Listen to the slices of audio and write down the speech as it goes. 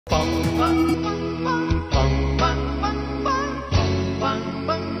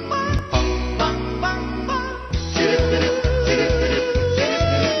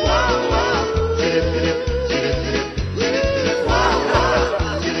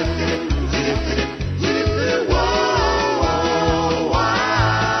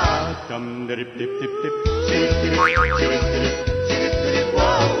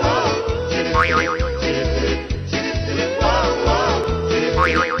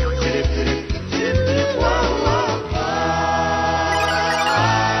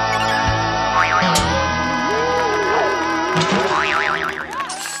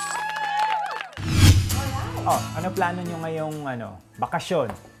Ano plano nyo ngayong bakasyon?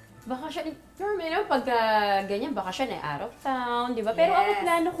 Bakasyon, pero pagka ganyan, bakasyon out of town, di ba? Pero ako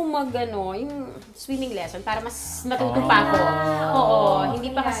plano kung yung swimming lesson para mas matuto pa ako. Oo, hindi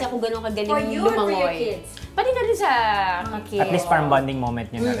pa kasi ako ganun kagaling lumangoy. Pati na rin sa mga kids. At least parang bonding moment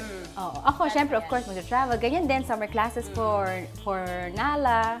nyo na rin. Ako, syempre, of course, mag-travel. Ganyan din, summer classes for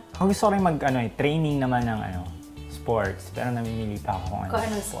Nala. Ako gusto ko rin training naman ng sports, pero namimili pa ako kung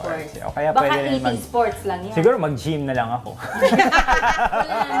anong sports. O kaya baka pwede eating sports lang yan. Siguro mag-gym na lang ako.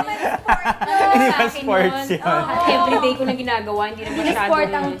 Hindi ba sports yun? Everyday ko na ginagawa, hindi na masyadong...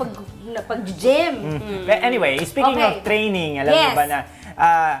 sport ang pag-gym. Anyway, speaking of training, alam niyo ba na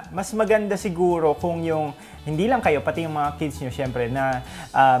mas maganda siguro kung hindi lang kayo, pati yung mga kids nyo, syempre, na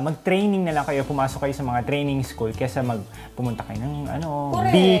mag-training na lang kayo, pumasok kayo sa mga training school kaysa pumunta kayo ng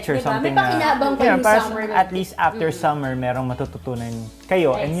beach or something na... May pakinabang pa yung summer. At least after summer, merong matututunan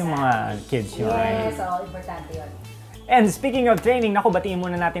kayo and yung mga kids nyo. Yes, importante yun. And speaking of training, batiin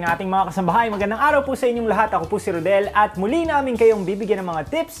muna natin ang ating mga kasambahay. Magandang araw po sa inyong lahat. Ako po si Rodel at muli namin kayong bibigyan ng mga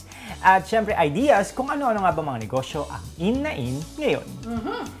tips at syempre ideas kung ano-ano nga ba mga negosyo ang in ngayon.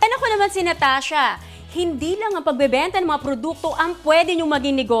 Ako naman si Natasha. Hindi lang ang pagbebenta ng mga produkto ang pwede nyo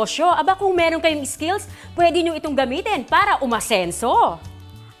maging negosyo. Aba, kung meron kayong skills, pwede nyo itong gamitin para umasenso.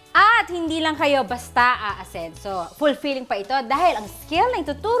 At hindi lang kayo basta aasenso. Fulfilling pa ito dahil ang skill na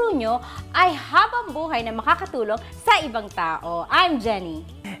ituturo nyo ay habang buhay na makakatulong sa ibang tao. I'm Jenny.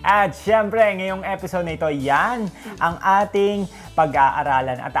 At syempre, ngayong episode na ito, yan ang ating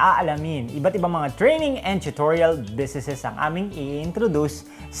pag-aaralan at aalamin. Iba't ibang mga training and tutorial businesses ang aming i-introduce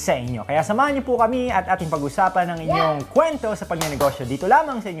sa inyo. Kaya samahan niyo po kami at ating pag-usapan ng inyong kwento sa pagnenegosyo. Dito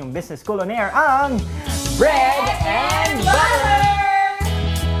lamang sa inyong Business School on Air, ang Bread and Butter!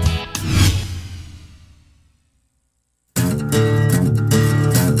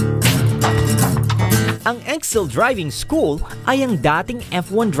 Ang Xcel Driving School ay ang dating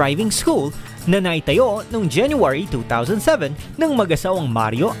F1 driving school na naitayo noong January 2007 ng mag-asawang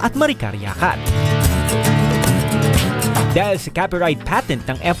Mario at Maricar Yakat. Dahil sa copyright patent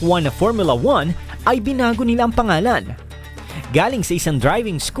ng F1 na Formula 1 ay binago nila ang pangalan. Galing sa isang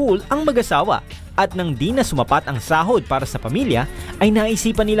driving school ang mag-asawa at nang di na sumapat ang sahod para sa pamilya ay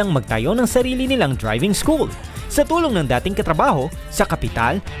naisipan nilang magtayo ng sarili nilang driving school sa tulong ng dating katrabaho sa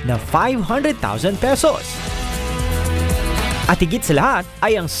kapital na 500,000 pesos. At higit sa lahat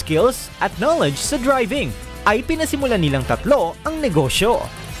ay ang skills at knowledge sa driving ay pinasimulan nilang tatlo ang negosyo.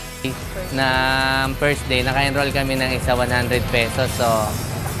 Na first day, naka-enroll kami ng isa 100 pesos. So,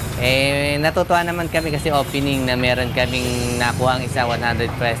 natutuwa naman kami kasi opening na meron kaming nakuha ang isa 100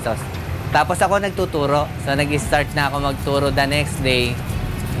 pesos. Tapos ako nagtuturo. So, nag-start na ako magturo the next day.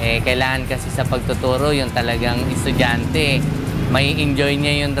 Kailangan kasi sa pagtuturo yung talagang estudyante. May enjoy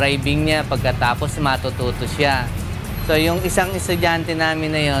niya yung driving niya pagkatapos matututo siya. So yung isang estudyante namin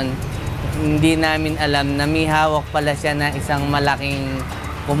na yon, hindi namin alam na may hawak pala siya na isang malaking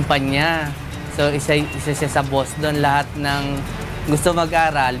kumpanya. So isa siya sa boss doon. Lahat ng gusto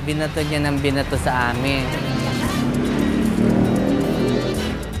mag-aral, binato niya ng binato sa amin.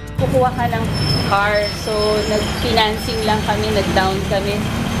 Kukuha ka ng car, so nag-financing lang kami, nag-down kami.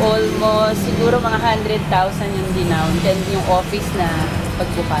 Almost, siguro mga 100,000 yung dinown. Then yung office na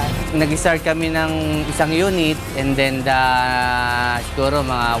pagbukas. Nag-start kami ng isang unit and then siguro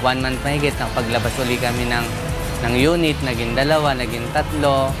mga 1 month mahigit nang paglabas uli kami ng unit, naging 2, naging 3.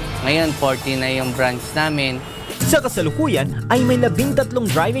 Ngayon, 40 na yung branch namin. Sa kasalukuyan ay may 13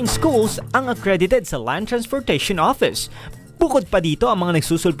 driving schools ang accredited sa Land Transportation Office. Bukod pa dito ang mga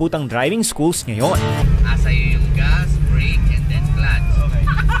nagsusulputang driving schools ngayon. Asa yung gas, brake, and then clutch. Okay.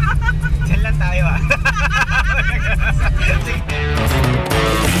 Diyan lang tayo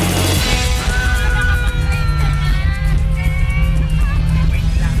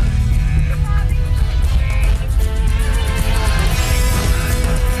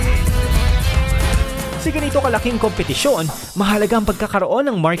Sa ganito kalaking kompetisyon, mahalaga ang pagkakaroon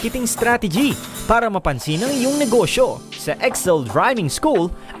ng marketing strategy para mapansin ang iyong negosyo. sa Xcel Driving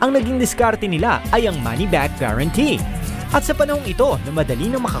School, ang naging diskarte nila ay ang money back guarantee. At sa panahong ito na madali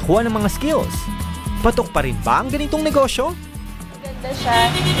nang makakuha ng mga skills, patok pa rin ba ang ganitong negosyo? Maganda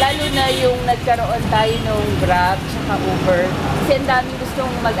siya, lalo na yung nagkaroon tayo ng Grab at Uber. Kasi ang daming gustong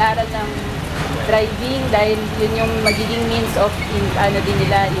mag-aral ng driving dahil yun yung magiging means of din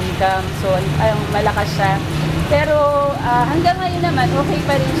nila, income. So, malakas siya. Pero hanggang ngayon naman, okay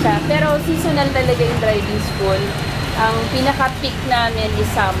pa rin siya. Pero seasonal talaga yung driving school. Ang pinaka-peak namin is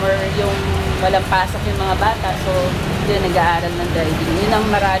summer, yung walang pasok yung mga bata. So, doon nag-aaral ng driving. Yun ang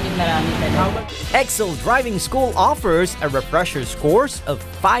marami talaga. Xcel Driving School offers a refresher's course of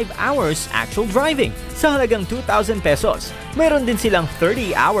 5 hours actual driving sa halagang 2,000 pesos. Mayroon din silang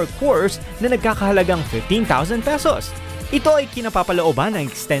 30-hour course na nagkakahalagang 15,000 pesos. Ito ay kinapapalooban ng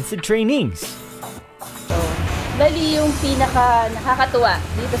extensive trainings. So, bali yung pinaka nakakatuwa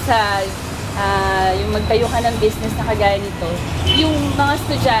dito sa yung magtayo ka ng business na kagaya nito, yung mga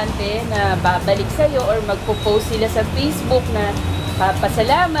estudyante na babalik sa'yo or magpo-post sila sa Facebook na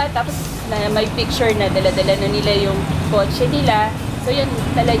pasalamat, tapos na may picture na dala-dala na nila yung kotse nila. So yun,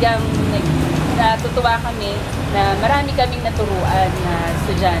 talagang natutuwa kami na marami kaming naturuan na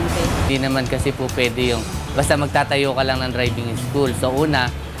estudyante. Hindi naman kasi po pwede yung basta magtatayo ka lang ng driving school. So una,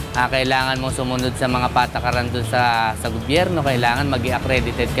 kailangan mo sumunod sa mga patakaran dun sa gobyerno, kailangan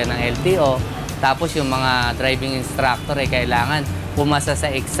mag-accredited ka ng LTO. Tapos yung mga driving instructor kailangan pumasa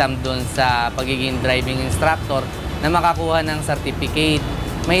sa exam dun sa pagiging driving instructor na makakuha ng certificate.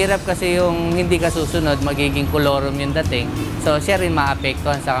 Mahirap kasi yung hindi ka susunod, magiging kolorum yung dating. So siya rin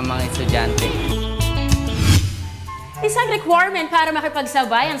maapektuhan sa mga estudyante. Isang requirement para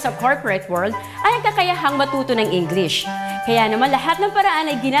makipagsabayan sa corporate world ay ang kakayahang matuto ng English. Kaya naman lahat ng paraan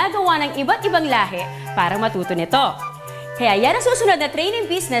ay ginagawa ng iba't ibang lahi para matuto nito. Kaya yan ang susunod na training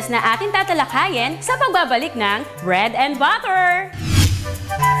business na ating tatalakayin sa pagbabalik ng Bread and Butter!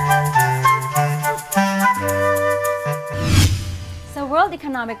 Sa World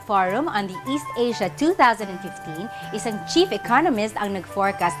Economic Forum on the East Asia 2015, isang chief economist ang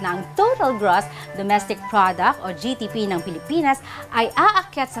nag-forecast na ang total gross domestic product o GDP ng Pilipinas ay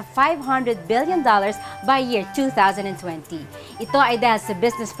aakyat sa $500 billion by year 2020. Ito ay dahil sa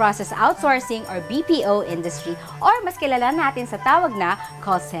business process outsourcing or BPO industry or mas kilala natin sa tawag na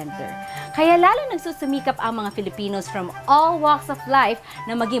call center. Kaya lalo nagsusumikap ang mga Filipinos from all walks of life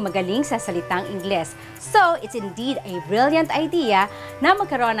na maging magaling sa salitang Ingles. So, it's indeed a brilliant idea na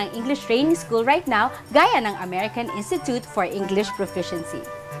magkaroon ng English training school right now gaya ng American Institute for English Proficiency.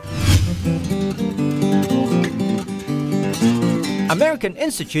 American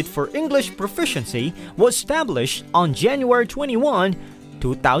Institute for English Proficiency was established on January 21,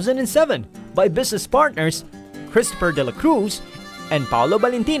 2007 by business partners Christopher De La Cruz and Paolo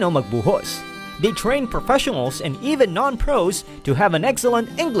Valentino Magbuhos. They train professionals and even non-pros to have an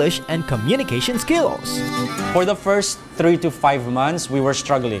excellent English and communication skills. For the first 3 to 5 months, we were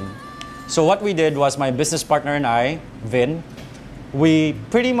struggling. So what we did was my business partner and I, Vin, we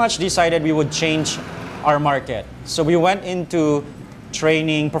pretty much decided we would change our market. So we went into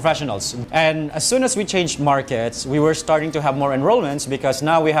training professionals. And as soon as we changed markets, we were starting to have more enrollments because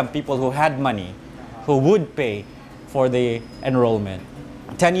now we have people who had money, who would pay for the enrollment.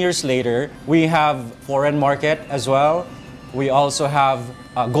 10 years later, we have foreign market as well. We also have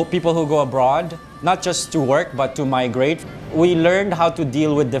people who go abroad, not just to work, but to migrate. We learned how to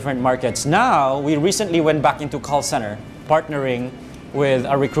deal with different markets. Now, we recently went back into call center, partnering with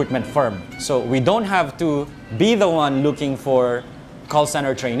a recruitment firm. So we don't have to be the one looking for call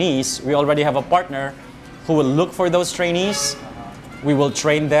center trainees. We already have a partner who will look for those trainees. We will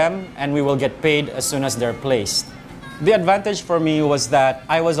train them, and we will get paid as soon as they're placed. The advantage for me was that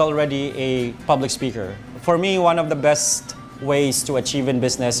I was already a public speaker. For me, one of the best ways to achieve in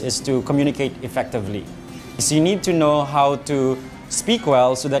business is to communicate effectively. So you need to know how to speak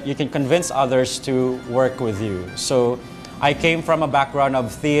well so that you can convince others to work with you. So I came from a background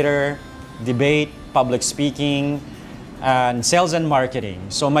of theater, debate, public speaking, and sales and marketing.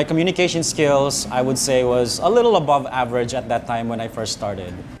 So my communication skills, I would say, was a little above average at that time when I first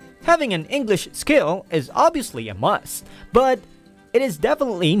started. Having an English skill is obviously a must, but it is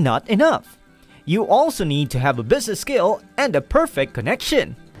definitely not enough. You also need to have a business skill and a perfect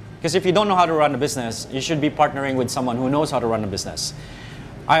connection. Because if you don't know how to run a business, you should be partnering with someone who knows how to run a business.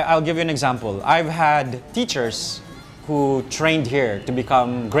 I'll give you an example. I've had teachers who trained here to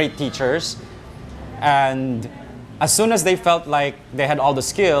become great teachers, and as soon as they felt like they had all the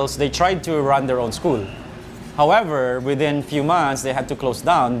skills, they tried to run their own school. However, within a few months, they had to close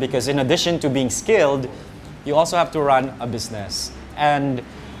down because in addition to being skilled, you also have to run a business. And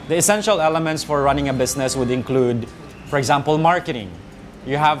the essential elements for running a business would include For example, marketing.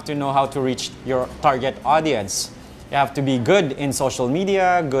 You have to know how to reach your target audience. You have to be good in social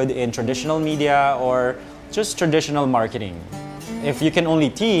media, good in traditional media, or just traditional marketing. If you can only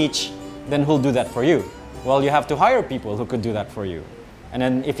teach, then who'll do that for you? Well, you have to hire people who could do that for you. And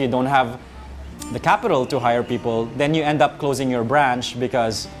then if you don't have the capital to hire people, then you end up closing your branch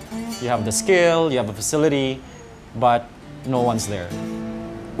because you have the skill, you have a facility, but no one's there.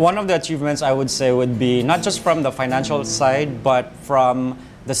 One of the achievements I would say would be not just from the financial side, but from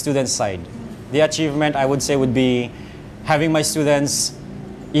the student side. The achievement I would say would be having my students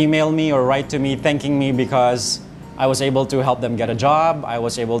email me or write to me thanking me because I was able to help them get a job, I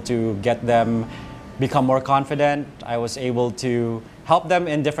was able to get them become more confident, I was able to help them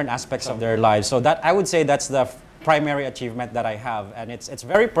in different aspects of their lives. So that I would say that's the primary achievement that I have, and it's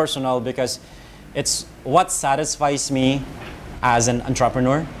very personal because it's what satisfies me as an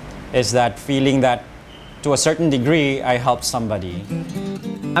entrepreneur, is that feeling that to a certain degree I helped somebody.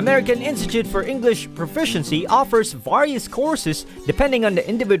 American Institute for English Proficiency offers various courses depending on the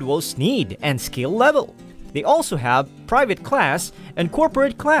individual's need and skill level. They also have private class and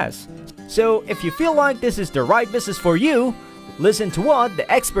corporate class. So if you feel like this is the right business for you, listen to what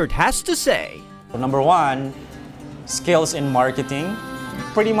the expert has to say. Number one, skills in marketing,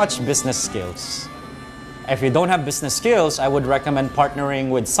 pretty much business skills. If you don't have business skills, I would recommend partnering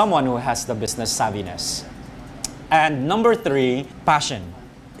with someone who has the business savviness. And number three, passion.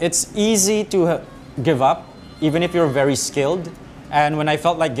 It's easy to give up, even if you're very skilled. And when I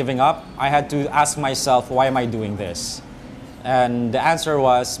felt like giving up, I had to ask myself, why am I doing this? And the answer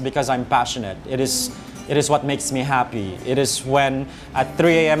was because I'm passionate. It is what makes me happy. It is when at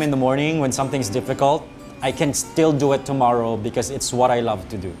 3 a.m. in the morning, when something's difficult, I can still do it tomorrow because it's what I love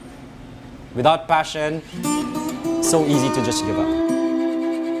to do. Without passion, so easy to just give up.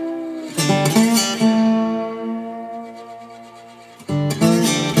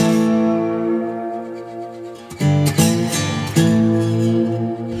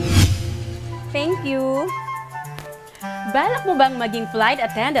 Thank you. Balak mo bang maging flight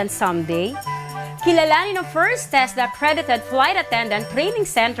attendant someday? Kilalanin ang first test na accredited flight attendant training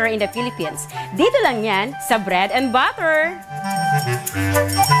center in the Philippines. Dito lang yan sa Bread and Butter.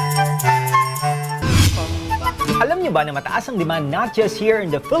 Alam niyo ba na mataas ang demand not just here in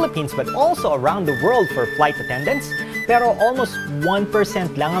the Philippines but also around the world for flight attendants? Pero almost 1%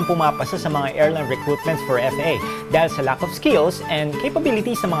 lang ang pumapasa sa mga airline recruitments for FA dahil sa lack of skills and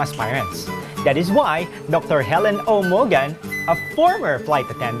capabilities sa mga aspirants. That is why Dr. Helen O. Mogan, a former flight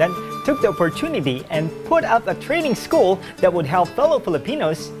attendant, took the opportunity and put up a training school that would help fellow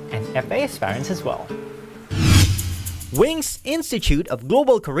Filipinos and FA aspirants as well. Wings Institute of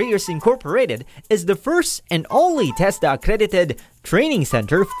Global Careers Incorporated is the first and only TESDA-accredited training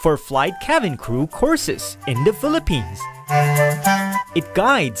center for flight cabin crew courses in the Philippines. It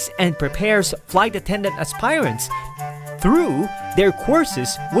guides and prepares flight attendant aspirants through their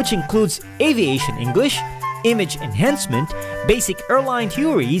courses, which includes aviation English, image enhancement, basic airline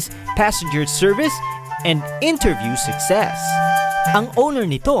theories, passenger service, and interview success. Ang owner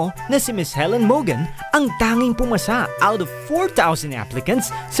nito na si Ms. Helen Mogan ang tanging pumasa out of 4,000 applicants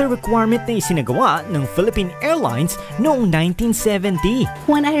sa requirement na isinagawa ng Philippine Airlines noong 1970.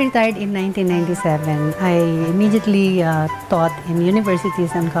 When I retired in 1997, I immediately taught in universities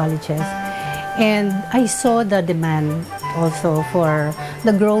and colleges. And I saw the demand also for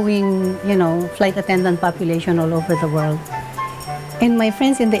the growing, flight attendant population all over the world. And my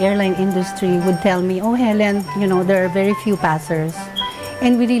friends in the airline industry would tell me, oh, Helen, there are very few passers.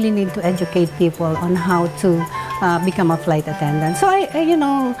 And we really need to educate people on how to become a flight attendant. So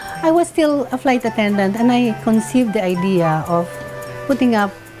I was still a flight attendant, and I conceived the idea of putting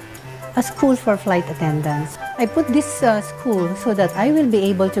up a school for flight attendants. I put this school so that I will be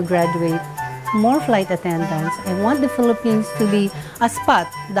able to graduate more flight attendants. I want the Philippines to be a spot,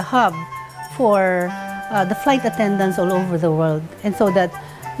 the hub for the flight attendants all over the world, and so that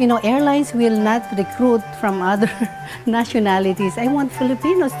airlines will not recruit from other nationalities. I want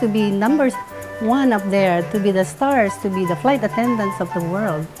Filipinos to be number one up there, to be the stars, to be the flight attendants of the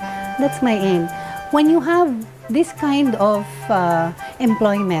world. That's my aim. When you have this kind of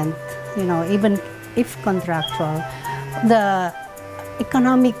employment, even if contractual, the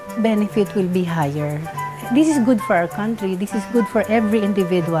economic benefit will be higher. This is good for our country. This is good for every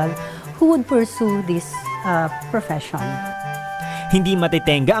individual who would pursue this profession. Hindi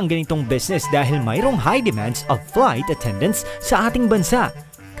matitenga ang ganitong business dahil mayroong high demands of flight attendants sa ating bansa.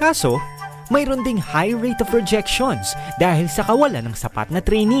 Kaso, mayroon ding high rate of rejections dahil sa kawalan ng sapat na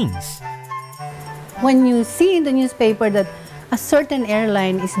trainings. When you see in the newspaper that a certain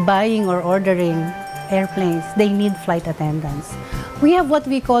airline is buying or ordering airplanes, they need flight attendants. We have what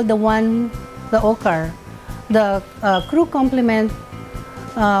we call the OCAR, the crew complement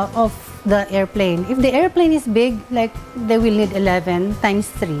of the airplane. If the airplane is big, like they will need 11 times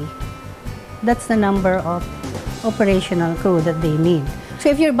 3. That's the number of operational crew that they need. So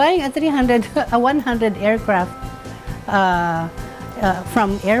if you're buying a 100 aircraft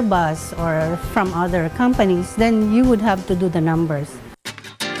from Airbus or from other companies, then you would have to do the numbers.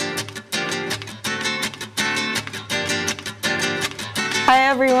 Hi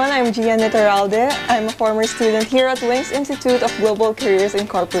everyone, I'm Rodel. I'm a former student here at Wings Institute of Global Careers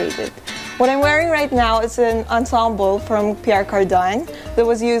Incorporated. What I'm wearing right now is an ensemble from Pierre Cardin that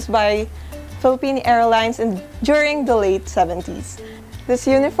was used by Philippine Airlines during the late 70s. This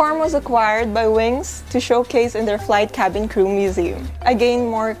uniform was acquired by Wings to showcase in their flight cabin crew museum. I gained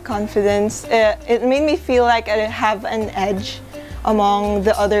more confidence. It made me feel like I have an edge among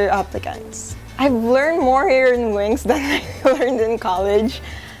the other applicants. I've learned more here in Wings than I learned in college.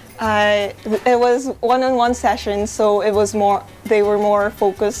 It was one-on-one sessions, so they were more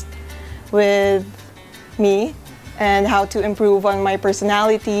focused with me and how to improve on my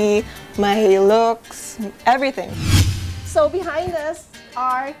personality, my looks, everything. So behind us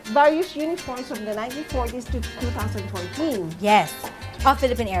are various uniforms from the 1940s to 2014. Yes, of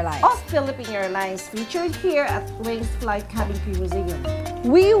Philippine Airlines. Of Philippine Airlines, featured here at Wings Flight Cabin Crew Museum.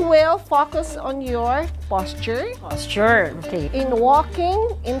 We will focus on your posture. Posture, okay. In walking,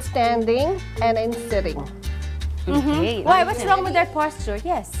 in standing, and in sitting. Okay. Why? What's wrong with their posture?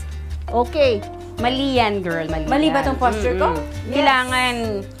 Yes. Okay. Mali yan, girl. Mali Mali yan. ba tong posture ko?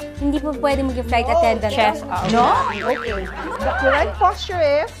 Kailangan Hindi po pwede maging flight attendant. chest out. No? Okay. The correct posture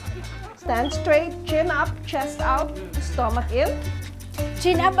is stand straight, chin up, chest out, stomach in.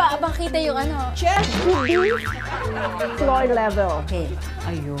 Chin up ba? Abang kita yung ano. Chest to be floor level. Okay.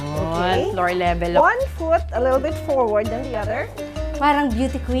 Ayun. Okay. Floor level. One foot a little bit forward than the other. Parang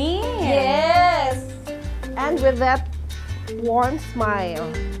beauty queen. Yes! And with that warm smile.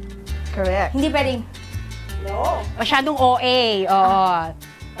 Correct. Hindi pwedeng. No. Masyadong OA. Oo.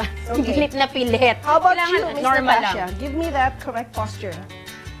 Okay. Pilit na pilit. How about Kailangan you, Miss normal Natasha? lang. Give me that correct posture.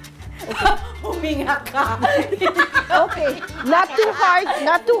 Huminga ka. Okay. Not too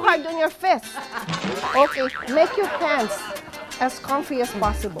hard on your fist. Okay. Make your pants as comfy as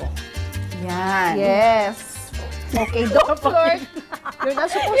possible. Yan. Yes. Okay, don't flirt. You're not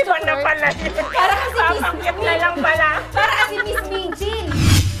supposed to flirt. Para kasi Miss Minjin.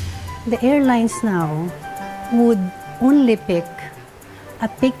 The airlines now would only pick a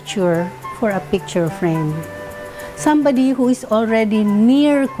picture for a picture frame. Somebody who is already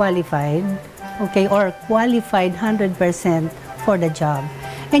near qualified, okay, or qualified 100% for the job.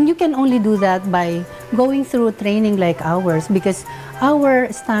 And you can only do that by going through training like ours because our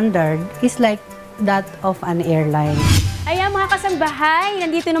standard is like that of an airline. Ayan mga kasambahay,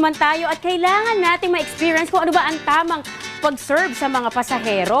 nandito naman tayo at kailangan nating ma-experience kung ano ba ang tamang pag-serve sa mga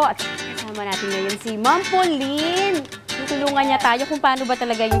pasahero. At kasama natin ngayon si Ma'am Pauline. Tutulungan niya tayo kung paano ba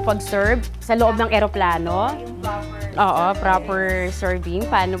talaga yung pag-serve sa loob ng eroplano. Oo, proper serving.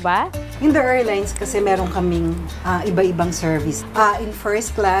 Paano ba? In the airlines kasi meron kaming iba-ibang service. In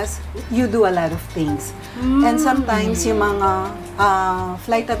first class, you do a lot of things. And sometimes yung mga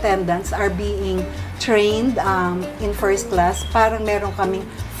flight attendants are being trained in first class. Parang meron kaming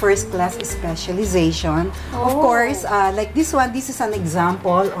first class specialization. Of course, like this one, this is an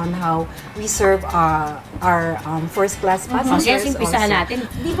example on how we serve our first class passengers. Okay, simpisahan natin.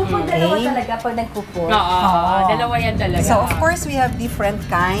 Di po po dalawa talaga pag nagpupo. Oo, dalawa yan talaga. So, of course, we have different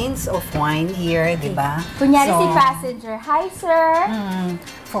kinds of wine here, di ba? Kunyari So, si passenger, hi sir.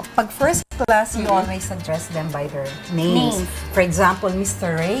 Pag first class, you always address them by their names. For example,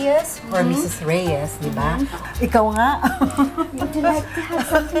 Mr. Reyes or Mrs. Reyes, di ba? Ikaw nga. Would you like to have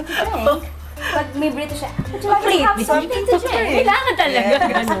something to drink? Pag may British, would you like to have something to drink? Kailangan talaga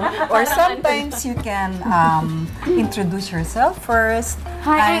gano'n. Or sometimes you can introduce yourself first.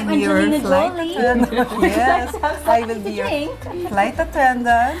 Hi, I'm your Angelina flight Jolie. attendant. Yes, I will be your drink? flight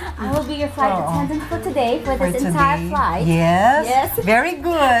attendant. I will be your flight attendant for today, for For this entire today. flight. Yes. Yes. Very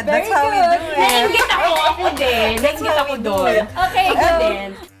good. That's Very how we good. do it. Nainggit ako din. Nainggit ako doon. Okay, ako din.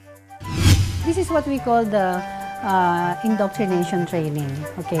 This is what we call the indoctrination training.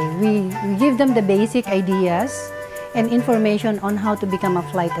 Okay, we give them the basic ideas and information on how to become a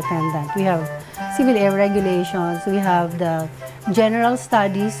flight attendant. We have civil air regulations. We have the general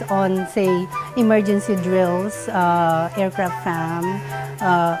studies on, say, emergency drills, aircraft FAM,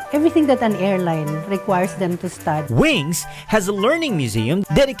 everything that an airline requires them to study. Wings has a learning museum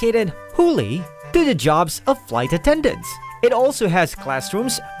dedicated wholly to the jobs of flight attendants. It also has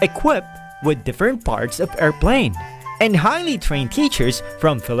classrooms equipped with different parts of airplane, and highly trained teachers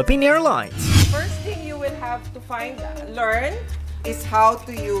from Philippine Airlines. First thing you will have to learn is how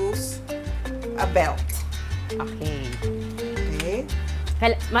to use a belt. Okay. Okay?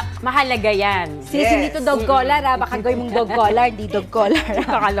 Mahalaga yan. Sis, hindi to dog collar ha. Baka gawin mong dog collar, di dog collar.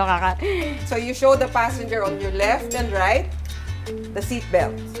 Kakaloka ka. So you show the passenger on your left and right the seat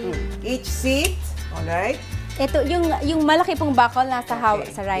belt. Each seat, all right? Ito, yung malaki pong buckle nasa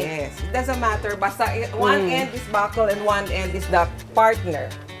sa right. Yes, it doesn't matter. Basta one end is buckle and one end is the partner.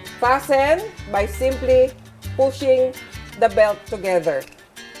 Fasten by simply pushing the belt together.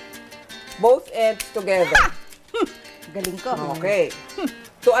 Both ends together. Galing ko. Okay.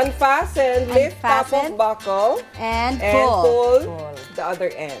 To unfasten, lift top of buckle and pull the other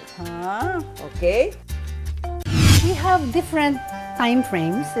end. Okay? We have different time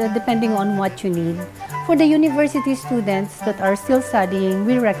frames depending on what you need. For the university students that are still studying,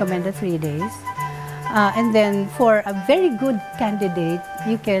 we recommend 3 days. And then for a very good candidate,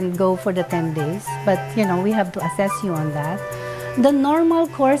 you can go for the 10 days. But, you know, we have to assess you on that. The normal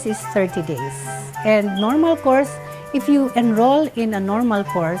course is 30 days. And normal course, if you enroll in a normal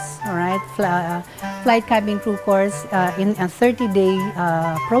course, all right, flight cabin crew course in a 30-day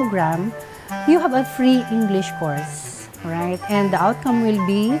program, you have a free English course, right? And the outcome will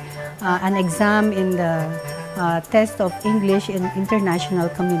be an exam in the test of English in international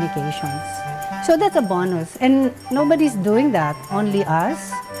communications. So that's a bonus. And nobody's doing that, only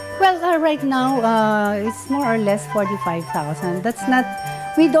us. Well, right now, it's more or less 45,000. That's not,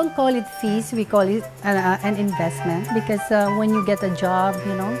 we don't call it fees, we call it an investment because when you get a job,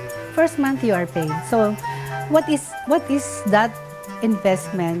 you know, first month you are paid. So what is that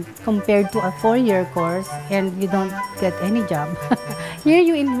investment compared to a 4-year course and you don't get any job? Here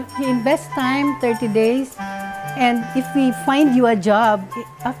you invest time, 30 days, and if we find you a job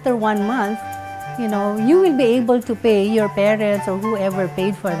after 1 month, you know, you will be able to pay your parents or whoever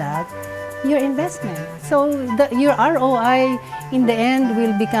paid for that, your investment. So your ROI in the end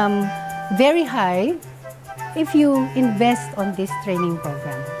will become very high if you invest on this training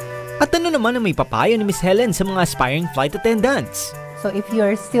program. At ano naman ang may papayo ni Miss Helen sa mga aspiring flight attendants? So if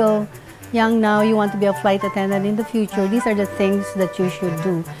you're still young now, you want to be a flight attendant in the future, these are the things that you should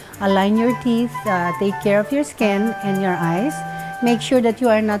do. Align your teeth, take care of your skin and your eyes. Make sure that you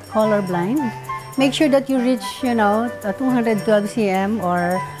are not colorblind. Make sure that you reach, you know, 212 cm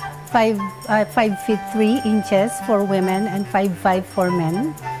or 5 feet 3 inches for women and 5'5" for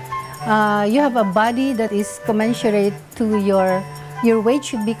men. You have a body that is commensurate to your weight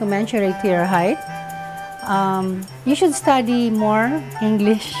should be commensurate to your height. You should study more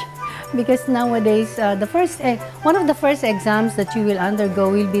English because nowadays one of the first exams that you will undergo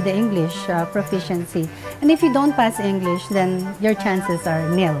will be the English proficiency. And if you don't pass English, then your chances are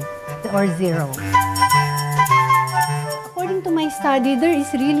nil or 0. According to my study, there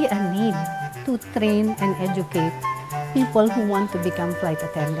is really a need to train and educate people who want to become flight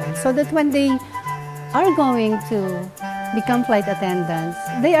attendants so that when they are going to become flight attendants,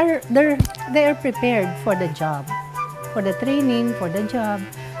 they are prepared for the job, for the training, for the job.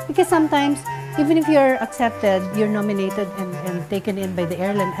 Because sometimes, even if you're accepted, you're nominated and taken in by the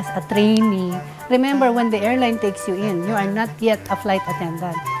airline as a trainee. Remember, when the airline takes you in, you are not yet a flight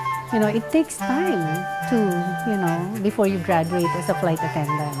attendant. You know, it takes time to, you know, before you graduate as a flight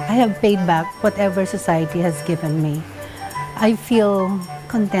attendant. I have paid back whatever society has given me. I feel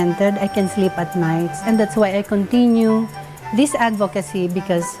contented, I can sleep at nights, and that's why I continue this advocacy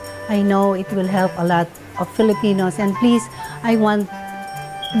because I know it will help a lot of Filipinos. And please, I want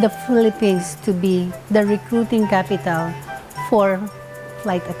the Philippines to be the recruiting capital for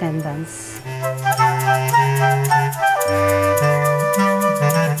flight attendants.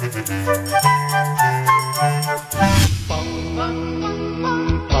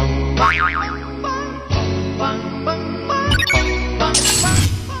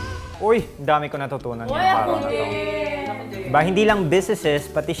 Uy, dami ko natutunan ngayong araw na to. Diba, hindi lang businesses,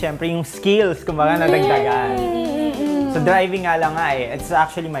 pati syempre yung skills, kumbaga nadagdagan. So driving nga lang nga eh. It's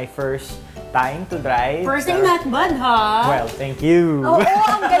actually my first time to drive. First time not bad, ha? Well, thank you. Oo,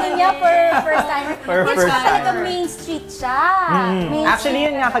 ang galing niya for first time. First time. Talaga Main Street siya. Main Actually,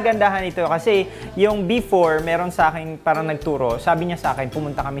 Street. yun nga kagandahan ito kasi yung before, meron sa akin parang nagturo, sabi niya sa akin,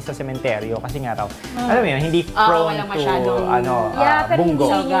 pumunta kami sa sementeryo kasi nga raw, alam mo yun, hindi prone walang to masyadong- Pero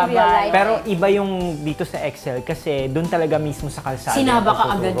bunggo. hindi yung real life. Pero iba yung dito sa Xcel kasi doon talaga mismo sa kalsada. Sinaba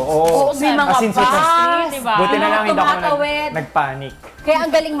ka agad. Oo. May mga As in, bus, diba? Buti na lang hindi ako Tumatawid. nagpanic. Kaya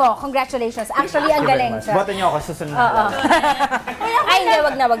ang galing mo. Congratulations. Congratulations. Actually, ang galing siya. Boto niyo ako, susunod na Oo. lang. Ay, hindi,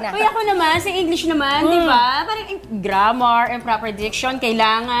 wag na, wag na. Kuya ko naman, sa English naman, di ba? Parang grammar and proper diction,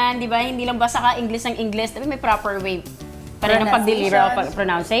 kailangan, di ba? Hindi lang basta ka English ng English, tapi may proper way para ng pag-deliver o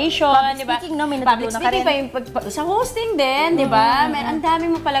pronunciation, di ba? Speaking, no, may Public natutunan ka speaking rin. pa yung sa hosting din, di ba? Ang dami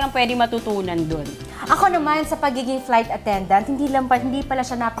mo palang pwede matutunan dun. Ako naman, sa pagiging flight attendant, hindi pala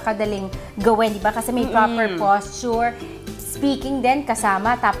siya napakadaling gawin, di ba? Kasi may proper posture, speaking din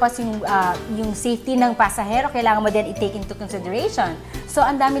kasama, tapos yung safety ng pasahero, kailangan mo din i-take into consideration. So,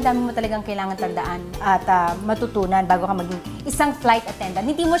 ang dami-dami mo talagang kailangan tandaan at matutunan bago ka maging isang flight attendant.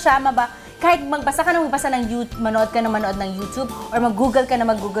 Hindi mo siya kahit magbasa ka ng YouTube, manood ka ng YouTube, or mag-Google ka na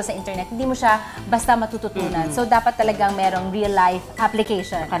mag-Google sa internet, hindi mo siya basta matututunan. So, dapat talagang merong real-life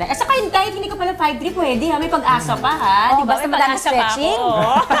application. At saka kahit hindi ka pala 5'3", pwede ha, may pag-asa pa ha. Oh, Di ba? basta May madami pag-asa pa stretching. ako.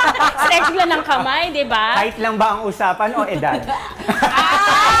 Stretching lang ng kamay, di ba? Height lang ba ang usapan o edad?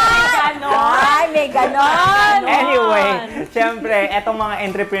 Ay, may ganon! Anyway, syempre, etong mga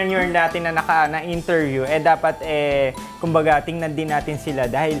entrepreneur natin na na-interview, dapat, kumbaga, tingnan din natin sila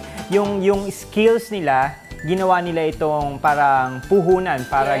dahil yung skills nila, ginawa nila itong parang puhunan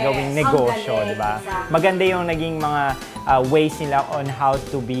para gawing negosyo, di ba? Maganda yung naging mga ways nila on how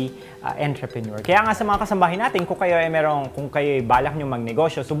to be entrepreneur. Kaya nga sa mga kasambahin natin, kung kayo ay balak nyo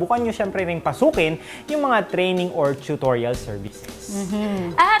magnegosyo, subukan nyo syempre ring pasukin yung mga training or tutorial services.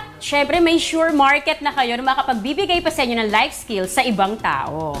 At syempre may sure market na kayo na makapagbibigay pa sa inyo ng life skills sa ibang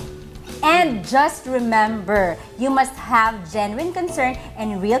tao. And just remember, you must have genuine concern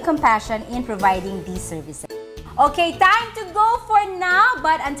and real compassion in providing these services. Okay, time to go for now.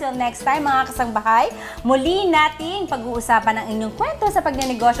 But until next time, mga kasangbahay, muli nating pag-uusapan ang inyong kwento sa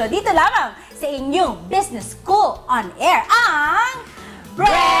pagnenegosyo dito lamang sa inyong Business School on Air, ang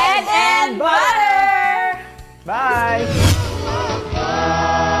Bread and Butter! Bye!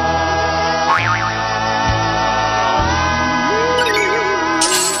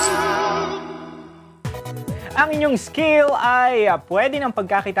 Ang inyong skill ay pwede ng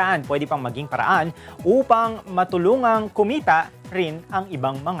pagkakitaan, pwede pang maging paraan upang matulungang kumita rin ang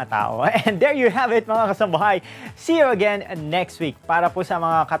ibang mga tao. And there you have it, mga kasambahay. See you again next week. Para po sa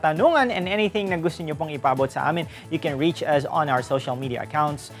mga katanungan and anything na gusto nyo pong ipabot sa amin, you can reach us on our social media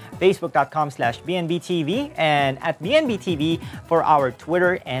accounts, facebook.com/BNBTV and at BNBTV for our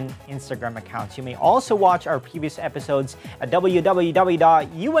Twitter and Instagram accounts. You may also watch our previous episodes at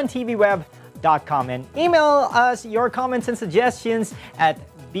www.untvweb.com and email us your comments and suggestions at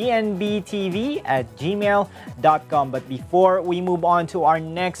bnbtv@gmail.com. But before we move on to our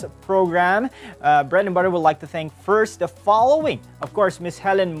next program, Bread and Butter would like to thank first the following. Of course, Miss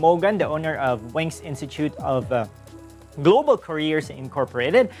Helen Mogan, the owner of Wings Institute of Global Careers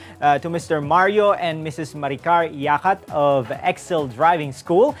Incorporated, to Mr. Mario and Mrs. Maricar Yakat of Xcel Driving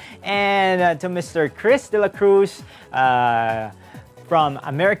School, and to Mr. Chris De La Cruz, from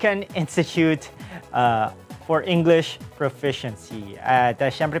American Institute for English Proficiency. At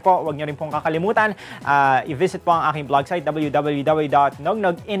syempre po, huwag nyo rin pong kakalimutan, i-visit po ang aking blog site,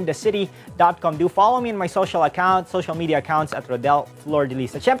 www.nognoginthecity.com. Do follow me in my social media accounts at Rodel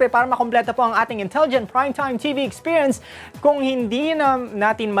Flordeliz. At syempre, para makompleto po ang ating Intelligent Primetime TV experience, kung hindi na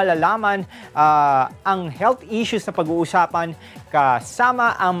natin malalaman ang health issues na pag-uusapan,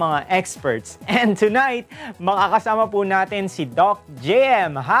 kasama ang mga experts. And tonight, makakasama po natin si Doc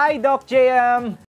JM. Hi, Doc JM!